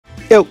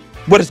Yo,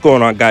 what is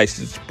going on, guys?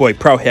 It's your boy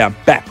Pro here. I'm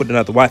back with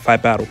another Wi-Fi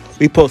battle.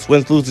 We post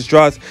wins, losers,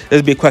 draws.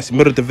 There'll be a question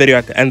middle of the video,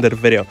 at the end of the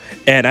video.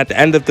 And at the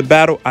end of the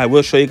battle, I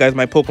will show you guys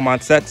my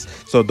Pokemon sets,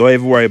 so don't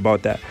even worry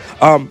about that.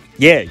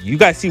 Yeah, you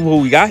guys see who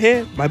we got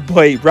here? My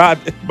boy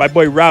Robin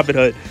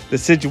Hood, the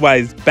Decidueye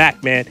is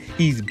back, man.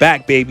 He's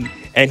back, baby.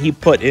 And he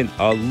put in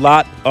a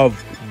lot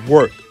of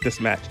work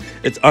this match.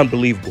 It's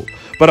unbelievable.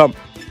 But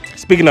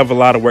speaking of a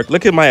lot of work,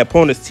 look at my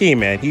opponent's team,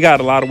 man. He got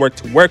a lot of work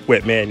to work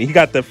with, man. He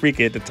got the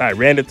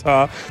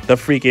Tyranitar, the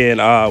freaking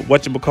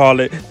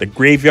the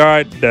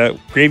graveyard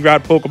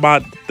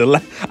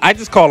Pokemon. I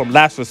just call him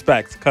Last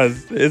Respects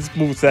because his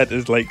moveset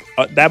is like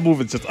that move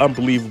is just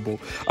unbelievable.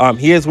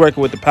 He is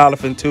working with the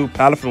Palafin too.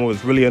 Palafin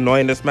was really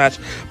annoying this match,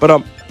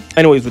 but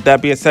anyways, with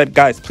that being said,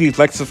 guys, please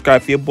like,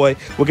 subscribe for your boy.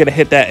 We're gonna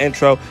hit that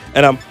intro,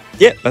 and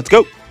yeah, let's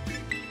go.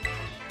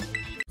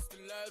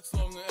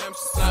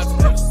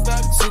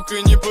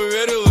 Не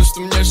поверила,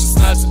 что мне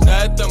 16.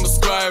 Это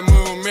Москва, и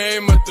мы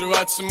умеем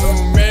отрываться, мы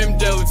умеем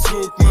делать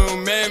звук, мы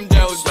умеем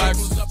делать так.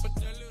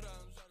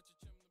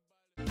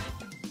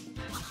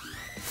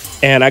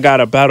 And I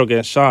got a battle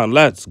against Sean.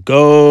 Let's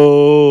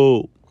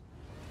go.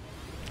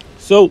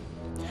 So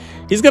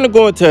he's gonna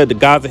go into the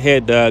Gaza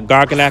head, the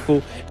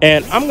Garganackle,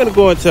 and I'm gonna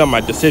go into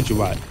my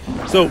Decidueye.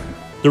 So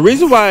the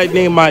reason why I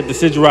named my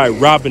Decidueye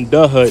Robin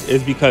the Hood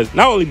is because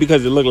not only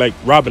because it looked like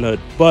Robin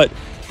Hood, but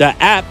the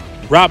app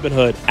Robin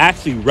Hood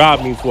actually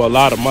robbed me for a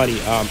lot of money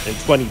in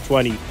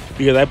 2020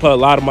 because I put a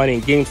lot of money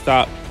in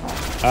GameStop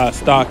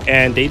stock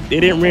and they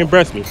didn't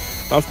reimburse me.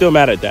 So I'm still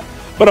mad at that.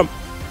 But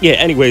yeah,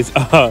 anyways,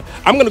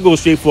 I'm gonna go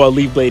straight for a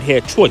Leaf Blade here.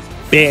 Choice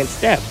band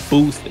stab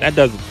boost. That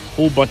does a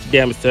whole bunch of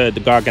damage to the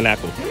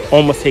Garganackle,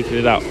 almost taking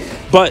it out.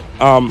 But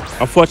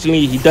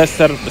unfortunately, he does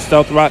set up the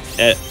Stealth Rock,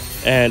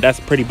 and that's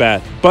pretty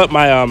bad. But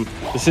my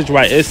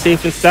Decidueye is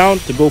safe and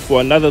sound to go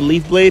for another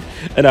Leaf Blade,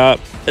 and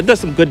it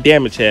does some good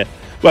damage here.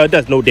 Well, it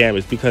does no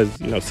damage because,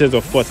 you know, Scissor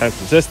 4 times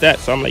resist that.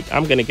 So I'm like,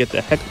 I'm going to get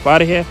the heck up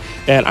out of here.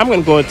 And I'm going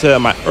to go into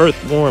my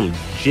Earthworm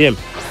Gym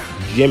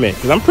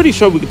because I'm pretty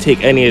sure we can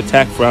take any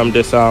attack from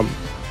this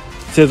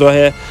Scissor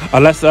here.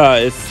 Unless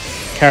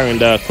it's carrying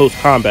the close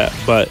combat.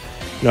 But,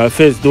 you know, if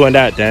it's doing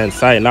that, then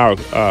sayonara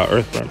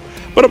Earthworm.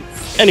 But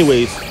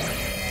anyways,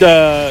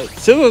 the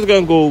Scissor is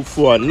going to go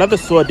for another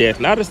Sword Dance.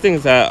 Now this thing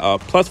is at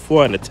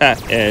 +4 in attack.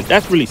 And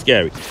that's really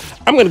scary.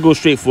 I'm going to go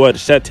straight for the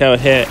Shed Tail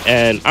here,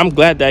 and I'm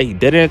glad that he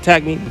didn't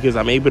attack me because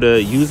I'm able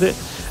to use it.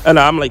 And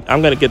I'm like,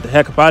 I'm going to get the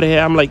heck up out of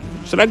here. I'm like,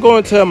 should I go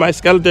into my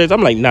Skeletons?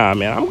 I'm like, nah,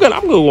 man. I'm going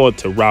to go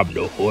into Robin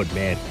the Hood,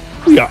 man.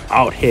 We are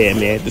out here,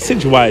 man. The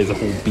Decidueye is a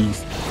whole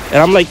beast. And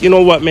I'm like, you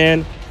know what,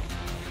 man?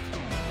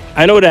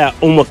 I know that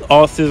almost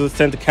all Scissors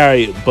tend to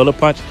carry Bullet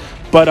Punch,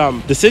 but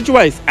the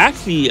Decidueye is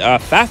actually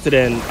faster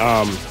than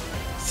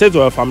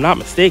Scissor, if I'm not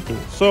mistaken.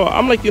 So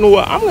I'm like, you know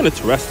what? I'm going to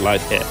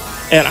Terrestrialize here.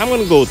 And I'm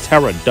going to go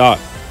Terra Dark.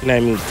 You know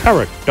what I mean?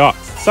 Terra Dark,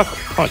 Sucker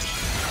Punch.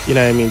 You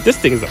know what I mean? This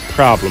thing is a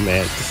problem,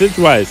 man. The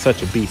Decidueye is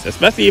such a beast,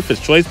 especially if it's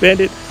Choice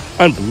Banded.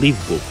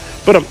 Unbelievable.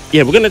 But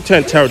yeah, we're gonna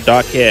turn Terra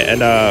Dark here,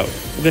 and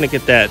we're gonna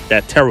get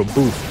that Terra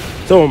boost.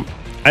 So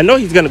I know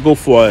he's gonna go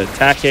for an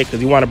attack here because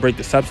he want to break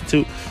the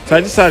substitute. So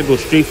I decided to go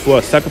straight for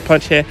a Sucker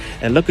Punch here,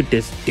 and look at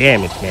this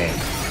damage, man.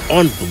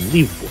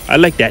 Unbelievable. I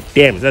like that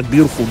damage. That's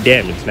beautiful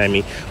damage. You know what I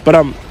mean?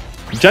 But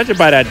judging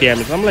by that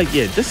damage, I'm like,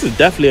 yeah, this is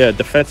definitely a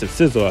defensive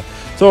Scissor.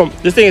 So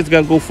this thing is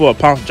gonna go for a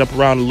pounce, jump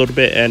around a little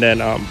bit, and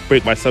then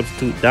break my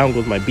substitute. Down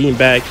goes my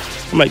beanbag.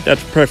 I'm like,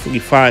 that's perfectly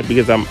fine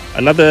because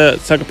another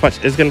Sucker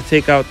Punch is gonna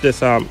take out this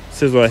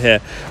Scissor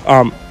here.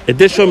 It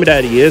did show me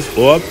that he is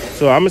orb,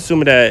 so I'm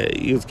assuming that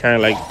he was kind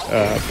of like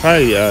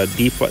probably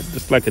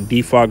just like a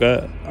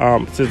defogger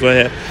Scissor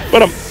here.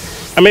 But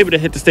I'm able to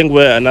hit this thing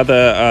with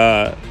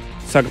another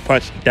Sucker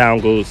Punch. Down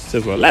goes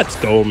Scissor. Let's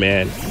go,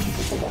 man.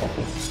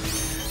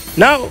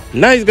 Now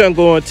he's gonna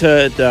go into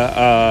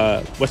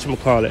the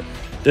whatchamacallit,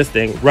 this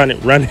thing, running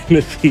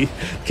the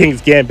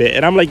King's Gambit,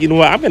 and I'm like, you know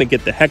what? I'm gonna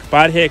get the heck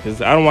out of here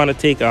because I don't want to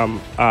take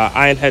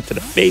Iron Head to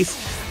the face.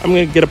 I'm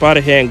gonna get up out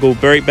of here and go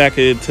right back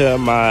into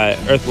my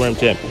Earthworm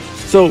Gym.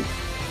 So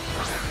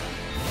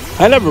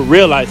I never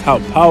realized how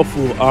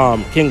powerful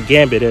King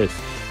Gambit is.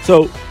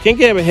 So King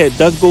Gambit here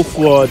does go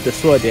for the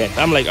Sword Dance.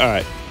 I'm like, all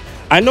right,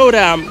 I know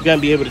that I'm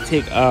gonna be able to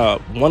take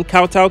one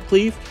Kowtow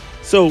Cleave,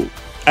 so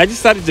I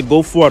decided to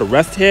go for the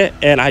rest here,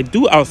 and I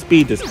do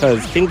outspeed this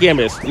because King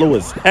Gambit is slow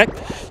as heck.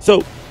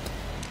 So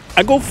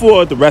I go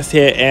for the rest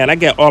here, and I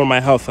get all of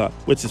my health up,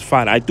 which is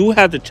fine. I do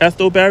have the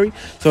Chesto Berry,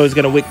 so it's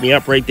going to wake me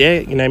up right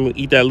there. You know what I mean?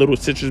 Eat that little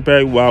citrus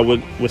berry while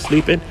we're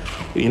sleeping.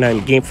 You know what I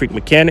mean? Game Freak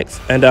mechanics.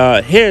 And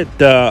here,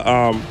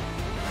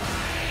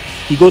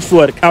 he goes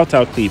for the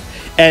Kowtow Cleave.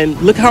 And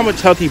look how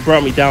much health he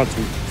brought me down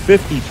to,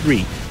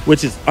 53,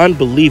 which is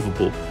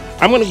unbelievable.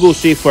 I'm going to go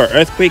straight for an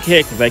Earthquake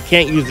here because I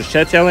can't use the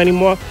Shed Tail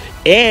anymore.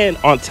 And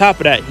on top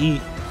of that,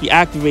 he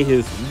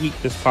activated his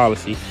weakness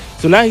policy.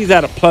 So now he's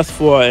at a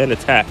 +4 in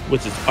attack,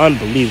 which is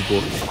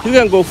unbelievable. He's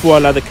going to go for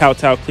another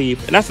Kowtow Cleave.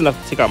 And that's enough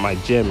to take out my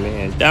gym,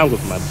 man. Down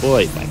goes my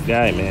boy, my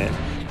guy, man.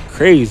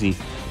 Crazy.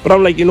 But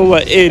I'm like, you know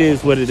what? It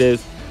is what it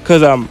is.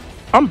 Because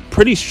I'm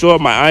pretty sure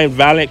my Iron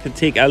Valiant could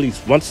take at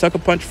least one sucker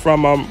punch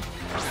from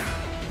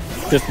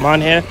this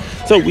mon here.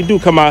 So we do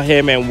come out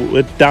here, man,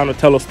 with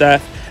Donatello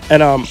staff,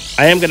 and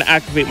I am gonna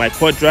activate my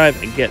port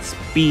drive and get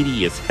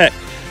speedy as heck.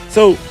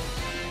 So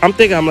I'm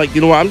thinking, I'm like,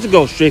 you know what, I'm just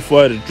going straight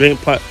for the drain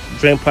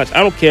punch. I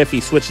don't care if he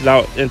switches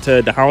out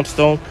into the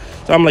Houndstone.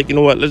 So I'm like, you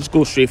know what, let's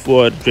go straight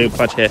for the drain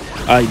punch here.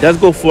 He does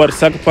go for the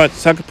sucker punch.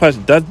 Sucker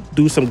punch does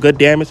do some good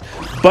damage,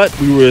 but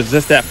we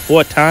resist that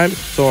 4 times.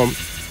 So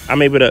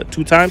I'm able to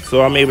 2 times.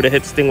 So I'm able to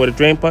hit this thing with a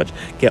drain punch,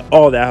 get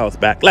all that health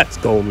back. Let's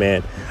go,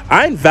 man.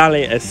 Iron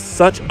Valiant is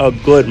such a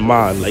good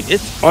mon. Like,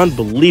 it's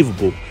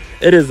unbelievable.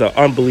 It is an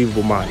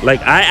unbelievable mon.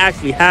 Like, I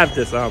actually have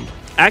this, I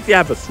actually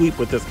have a sweep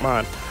with this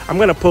mon. I'm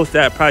gonna post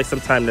that probably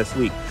sometime this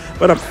week.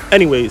 But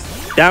anyways,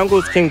 down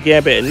goes King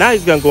Gambit, and now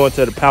he's gonna go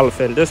into the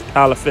Palafin. This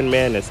Palafin,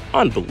 man, is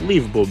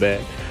unbelievable,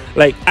 man.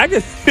 Like, I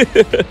just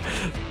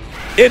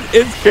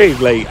it's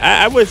crazy. Like,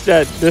 I wish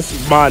that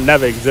this mon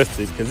never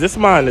existed, because this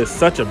mon is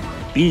such a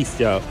beast,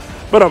 yo.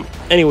 But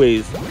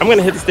anyways, I'm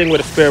gonna hit this thing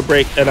with a Spirit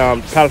Break, and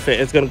Palafin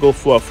is gonna go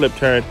for a flip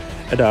turn,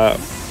 and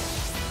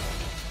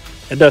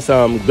it does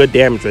some good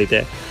damage right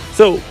there.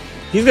 So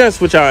he's gonna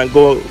switch out and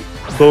go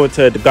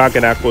into the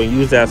Garganacl and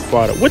use that as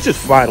fodder, which is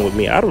fine with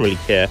me. I don't really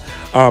care.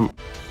 I'm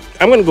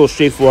gonna go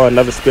straight for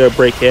another Spirit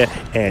Break here,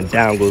 and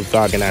down goes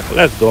Garganacl.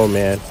 Let's go,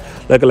 man.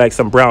 Looking like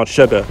some brown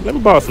sugar. Let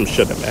me borrow some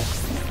sugar, man.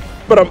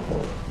 But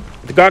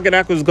the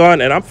Garganacl is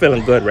gone, and I'm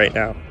feeling good right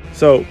now.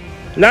 So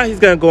now he's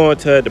gonna go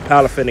into the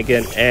Palafin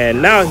again,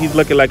 and now he's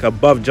looking like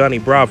above Johnny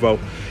Bravo.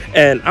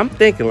 And I'm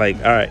thinking, like,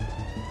 all right,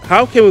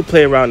 how can we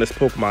play around this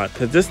Pokemon?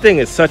 Because this thing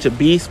is such a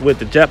beast with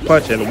the Jet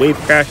Punch and Wave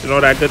Crash and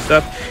all that good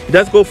stuff. He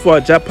does go for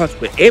a Jet Punch.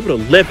 We're able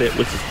to live it,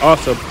 which is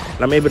awesome.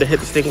 And I'm able to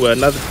hit this thing with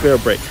another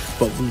Spirit Break.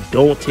 But we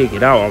don't take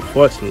it out,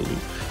 unfortunately.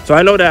 So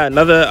I know that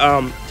another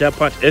Jet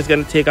Punch is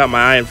going to take out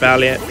my Iron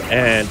Valiant.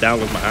 And down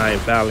goes my Iron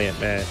Valiant,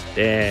 man.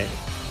 Damn.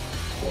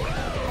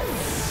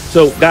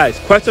 So, guys,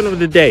 question of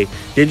the day.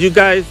 Did you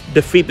guys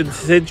defeat the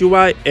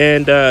Decidueye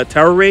and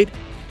Terror Raid?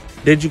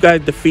 Did you guys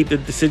defeat the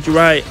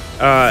Decidueye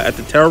at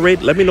the Terror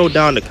Raid? Let me know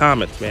down in the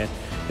comments, man.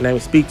 And I will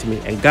speak to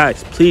me. And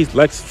guys, please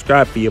like,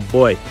 subscribe for your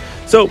boy.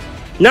 So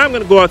now I'm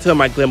going to go out to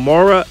my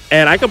Glimora.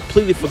 And I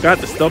completely forgot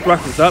the Stealth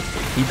Rock is up.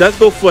 He does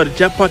go for the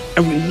Jet Punch.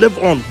 And we live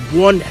on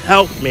 1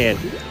 health, man.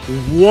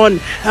 1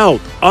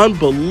 health.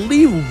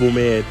 Unbelievable,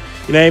 man.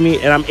 You know what I mean?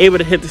 And I'm able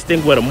to hit this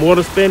thing with a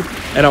Mortal Spin.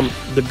 And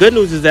the good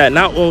news is that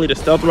not only the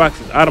Stealth Rock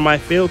is out of my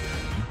field,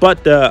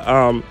 but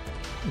the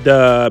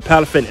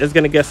Palafin is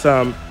going to get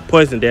some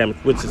poison damage,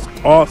 which is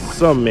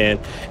awesome, man.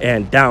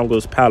 And down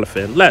goes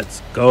Palafin.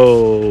 Let's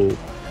go.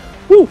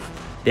 Woo.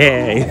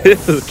 Dang.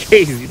 This is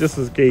crazy. This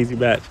is a crazy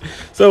match.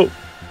 So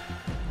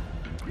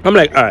I'm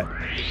like, all right.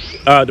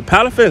 The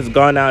Palafin is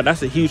gone now.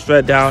 That's a huge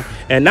threat down.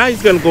 And now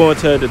he's going to go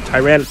into the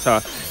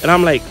Tyranitar. And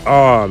I'm like,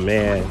 oh,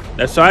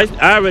 man. So I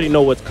already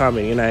know what's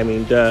coming. You know what I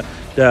mean? The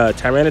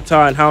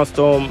Tyranitar and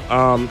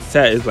Houndstone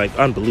set is, like,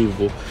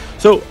 unbelievable.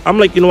 So I'm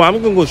like, you know what? I'm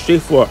going to go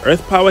straight for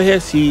Earth Power here.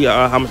 See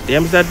how much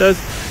damage that does.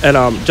 And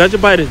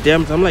judging by this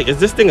damage, I'm like, is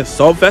this thing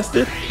assault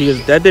vested?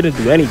 Because that didn't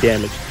do any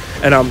damage.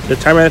 And the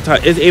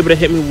Tyranitar is able to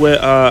hit me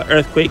with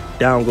Earthquake.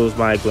 Down goes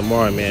my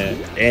Glimora,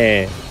 man.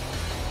 And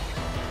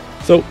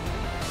so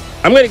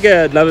I'm going to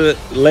get another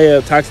layer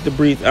of Toxic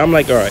Debris. I'm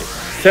like, all right,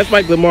 since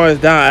my Glimora is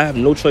down, I have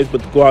no choice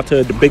but to go out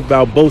to the Big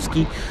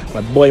Valboski,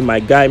 my boy, my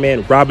guy,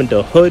 man, Robin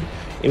the Hood.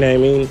 You know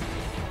what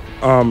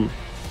I mean?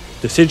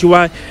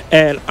 Decidueye.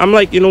 And I'm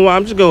like, you know what?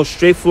 I'm just going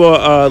straight for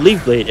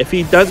Leaf Blade. If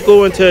he does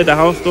go into the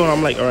Houndstone,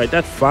 I'm like, all right,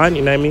 that's fine.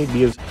 You know what I mean?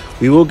 Because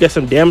we will get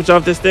some damage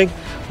off this thing.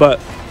 But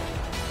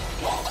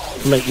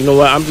I'm like, you know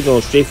what? I'm just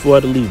going straight for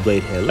the Leaf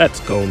Blade here. Let's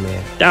go,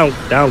 man. Down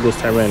goes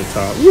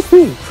Tyranitar.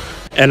 Woohoo!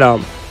 And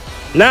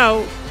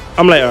now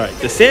I'm like, all right,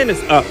 the sand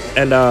is up,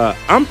 and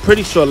I'm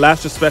pretty sure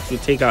Last Respect will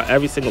take out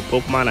every single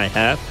Pokemon I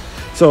have.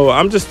 So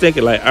I'm just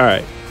thinking, like, all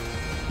right,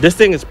 this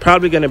thing is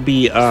probably going to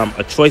be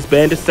a Choice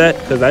Bandit set,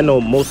 because I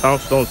know most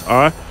Houndstones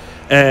are.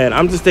 And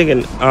I'm just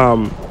thinking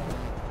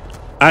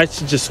I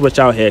should just switch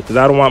out here, because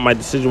I don't want my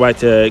Decidueye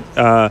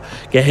to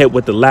get hit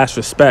with the Last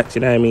Respect,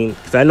 you know what I mean?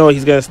 Because I know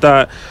he's going to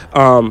start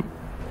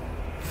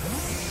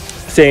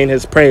saying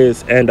his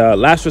prayers, and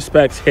Last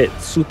Respects hit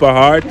super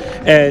hard,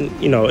 and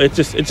you know, it's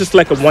just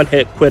like a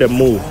one-hit quitter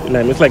move. You know what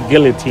I mean? It's like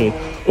Guillotine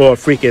or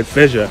freaking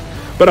Fissure.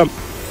 But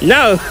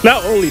now,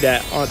 not only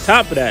that, on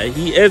top of that,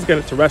 he is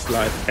going to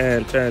Terrestrialize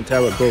and turn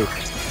Terra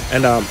Ghost.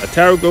 And a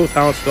Terra Ghost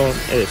Houndstone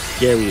is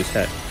scary as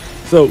heck.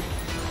 So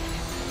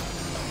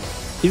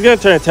he's going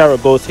to turn Terra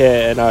Ghost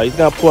here, and he's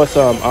going to pour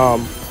some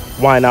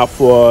wine out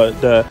for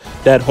the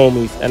dead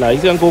homies, and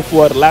he's going to go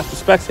for the Last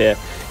Respects here.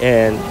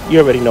 And you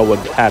already know what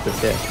happens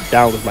there.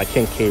 Down with my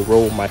King K.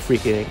 Roll, my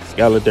freaking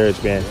Scarlet,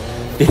 man.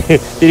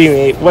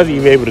 Wasn't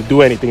even able to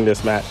do anything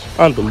this match.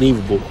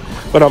 Unbelievable.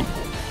 But I'm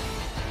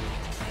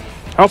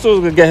also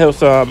gonna get him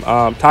some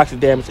toxic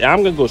damage, and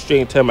I'm gonna go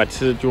straight into my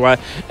Decidueye.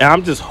 And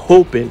I'm just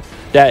hoping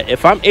that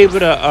if I'm able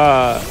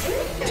to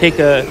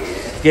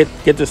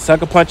get the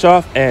Sucker Punch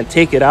off and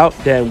take it out,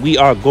 then we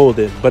are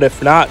golden. But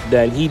if not,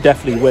 then he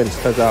definitely wins,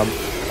 because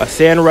A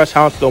Sand Rush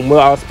Houndstone will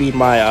outspeed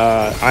my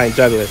Iron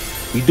Juggler.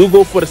 We do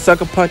go for the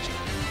Sucker Punch.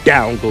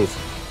 Down goes.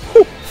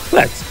 Whew.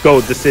 Let's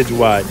go,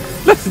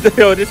 Decidueye.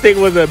 Yo, this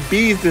thing was a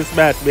beast this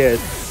match, man.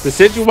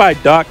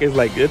 Decidueye Dark is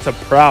like, it's a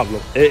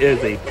problem. It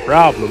is a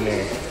problem,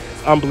 man.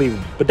 It's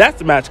unbelievable. But that's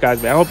the match,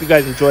 guys, man. I hope you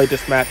guys enjoyed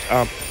this match.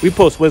 We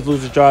post wins,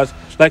 losers, draws.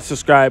 Like,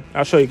 subscribe.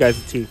 I'll show you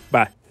guys the team.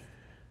 Bye.